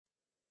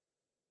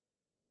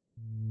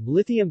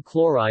Lithium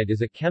chloride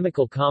is a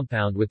chemical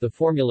compound with the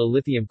formula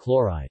lithium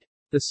chloride.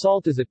 The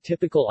salt is a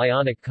typical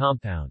ionic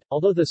compound,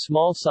 although the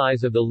small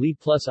size of the Li+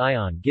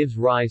 ion gives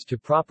rise to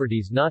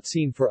properties not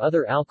seen for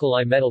other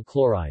alkali metal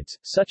chlorides,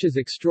 such as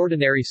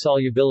extraordinary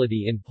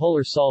solubility in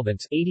polar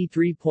solvents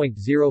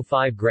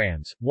 83.05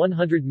 grams,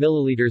 100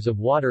 milliliters of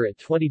water at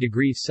 20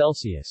 degrees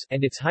Celsius,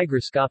 and its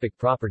hygroscopic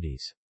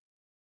properties.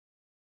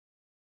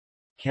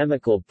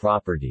 Chemical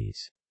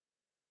properties.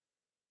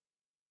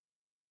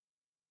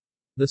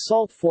 The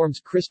salt forms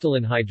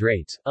crystalline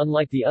hydrates,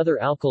 unlike the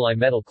other alkali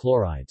metal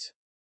chlorides.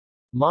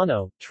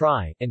 Mono,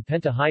 tri, and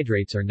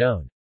pentahydrates are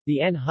known. The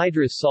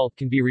anhydrous salt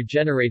can be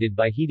regenerated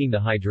by heating the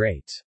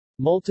hydrates.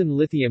 Molten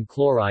lithium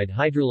chloride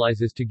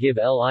hydrolyzes to give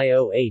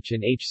LiOH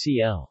and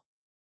HCl.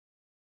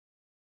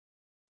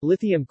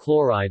 Lithium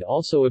chloride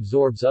also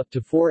absorbs up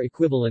to 4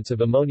 equivalents of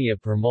ammonia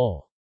per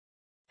mole.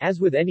 As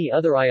with any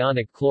other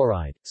ionic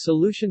chloride,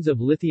 solutions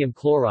of lithium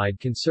chloride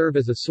can serve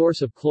as a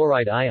source of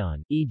chloride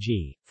ion,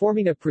 e.g.,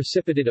 forming a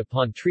precipitate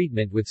upon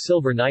treatment with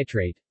silver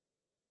nitrate.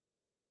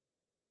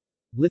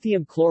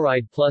 Lithium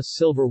chloride plus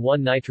silver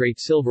 1 nitrate,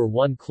 silver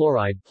 1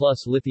 chloride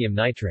plus lithium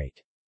nitrate.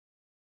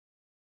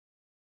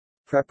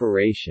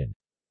 Preparation.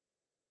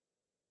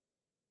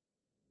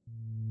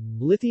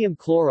 Lithium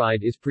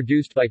chloride is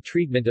produced by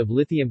treatment of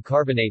lithium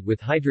carbonate with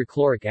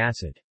hydrochloric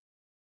acid.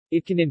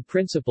 It can in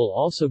principle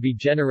also be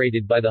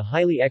generated by the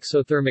highly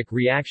exothermic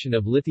reaction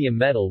of lithium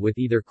metal with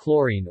either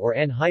chlorine or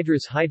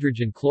anhydrous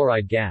hydrogen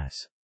chloride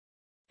gas.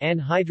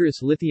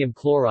 Anhydrous lithium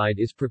chloride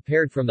is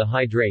prepared from the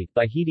hydrate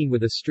by heating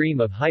with a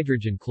stream of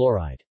hydrogen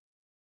chloride.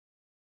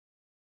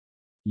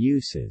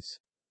 Uses.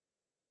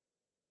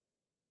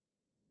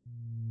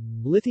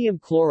 Lithium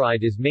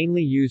chloride is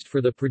mainly used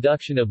for the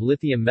production of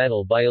lithium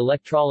metal by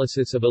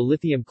electrolysis of a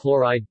lithium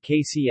chloride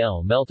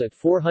KCl melt at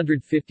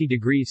 450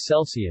 degrees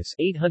Celsius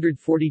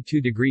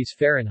 (842 degrees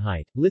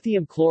Fahrenheit).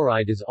 Lithium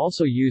chloride is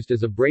also used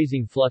as a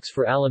brazing flux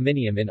for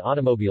aluminium in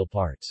automobile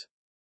parts.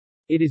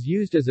 It is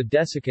used as a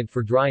desiccant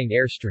for drying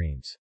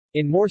airstreams.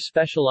 In more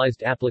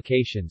specialized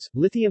applications,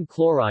 lithium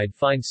chloride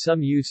finds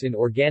some use in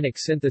organic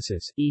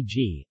synthesis,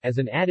 e.g., as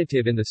an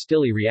additive in the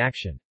Stille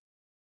reaction.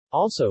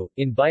 Also,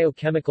 in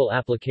biochemical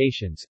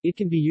applications, it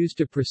can be used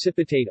to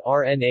precipitate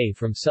RNA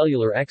from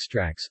cellular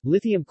extracts.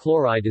 Lithium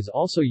chloride is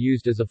also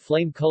used as a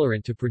flame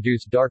colorant to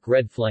produce dark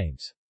red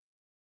flames.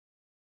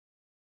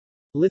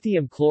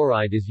 Lithium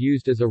chloride is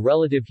used as a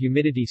relative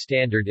humidity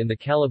standard in the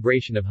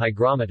calibration of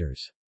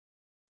hygrometers.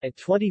 At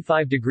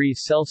 25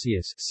 degrees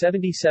Celsius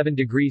 (77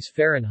 degrees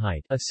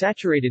Fahrenheit), a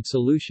saturated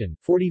solution,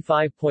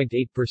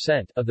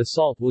 45.8%, of the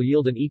salt will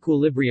yield an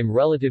equilibrium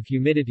relative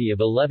humidity of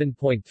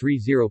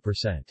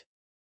 11.30%.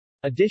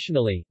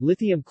 Additionally,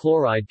 lithium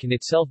chloride can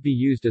itself be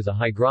used as a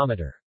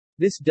hygrometer.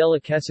 This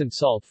deliquescent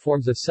salt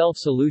forms a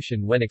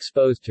self-solution when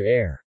exposed to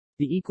air.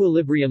 The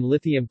equilibrium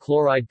lithium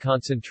chloride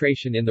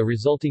concentration in the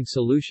resulting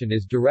solution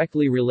is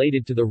directly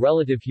related to the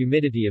relative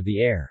humidity of the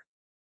air.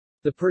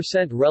 The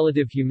percent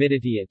relative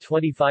humidity at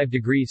 25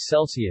 degrees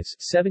Celsius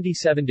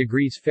 (77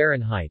 degrees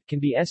Fahrenheit)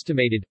 can be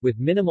estimated, with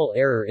minimal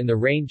error in the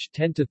range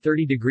 10 to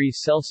 30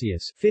 degrees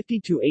Celsius (50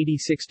 to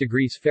 86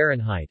 degrees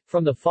Fahrenheit),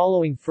 from the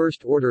following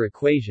first-order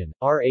equation,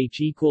 RH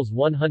equals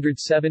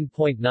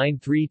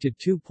 107.93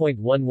 to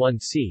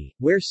 2.11 C,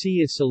 where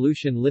C is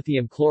solution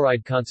lithium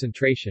chloride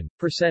concentration,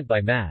 percent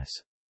by mass.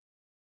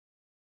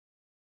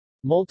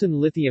 Molten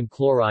lithium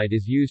chloride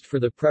is used for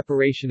the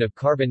preparation of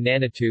carbon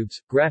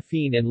nanotubes,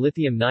 graphene and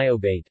lithium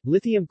niobate.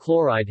 Lithium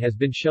chloride has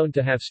been shown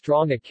to have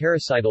strong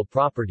acaricidal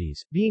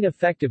properties, being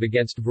effective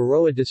against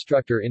Varroa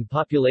destructor in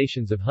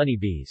populations of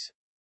honeybees.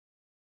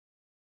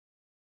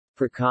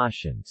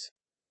 Precautions.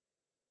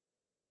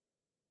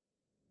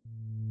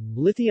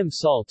 Lithium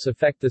salts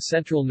affect the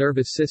central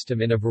nervous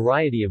system in a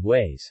variety of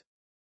ways.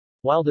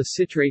 While the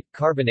citrate,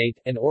 carbonate,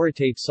 and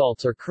orotate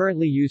salts are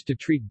currently used to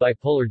treat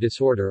bipolar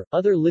disorder,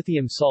 other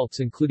lithium salts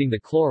including the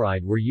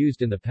chloride were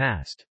used in the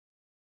past.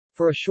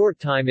 For a short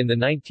time in the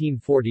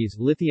 1940s,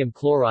 lithium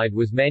chloride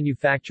was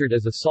manufactured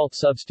as a salt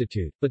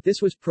substitute, but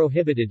this was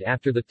prohibited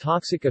after the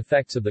toxic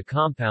effects of the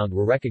compound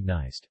were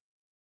recognized.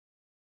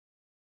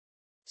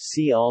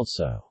 See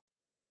also: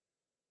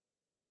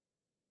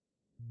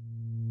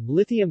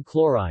 Lithium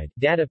chloride,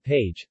 data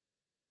page,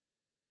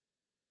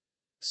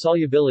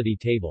 solubility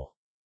table.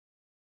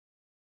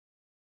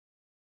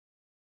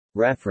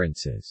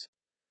 References.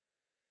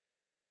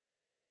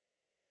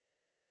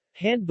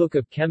 Handbook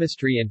of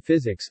Chemistry and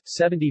Physics,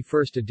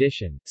 71st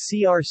edition,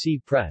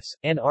 CRC Press,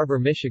 Ann Arbor,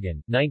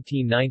 Michigan,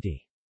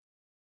 1990.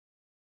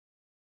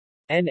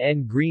 N.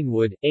 N.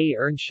 Greenwood, A.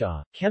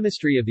 Earnshaw,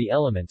 Chemistry of the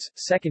Elements,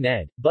 2nd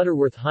ed.,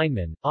 Butterworth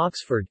Heinemann,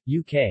 Oxford,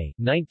 UK,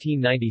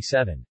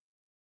 1997.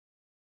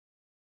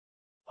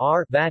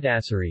 R.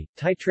 Bhattacharya,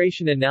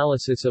 Titration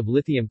Analysis of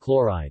Lithium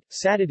Chloride,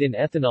 satted in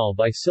ethanol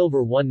by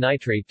silver 1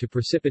 nitrate to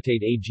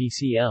precipitate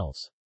AgCls.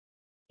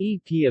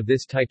 EP of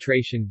this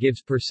titration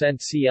gives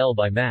 %Cl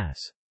by mass.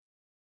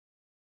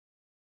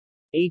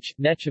 H.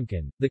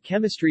 Nechemkin, The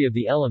Chemistry of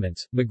the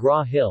Elements,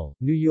 McGraw-Hill,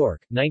 New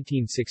York,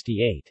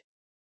 1968.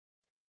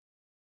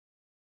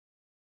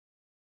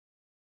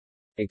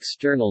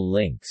 External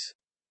links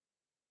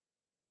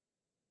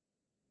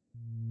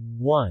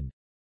 1.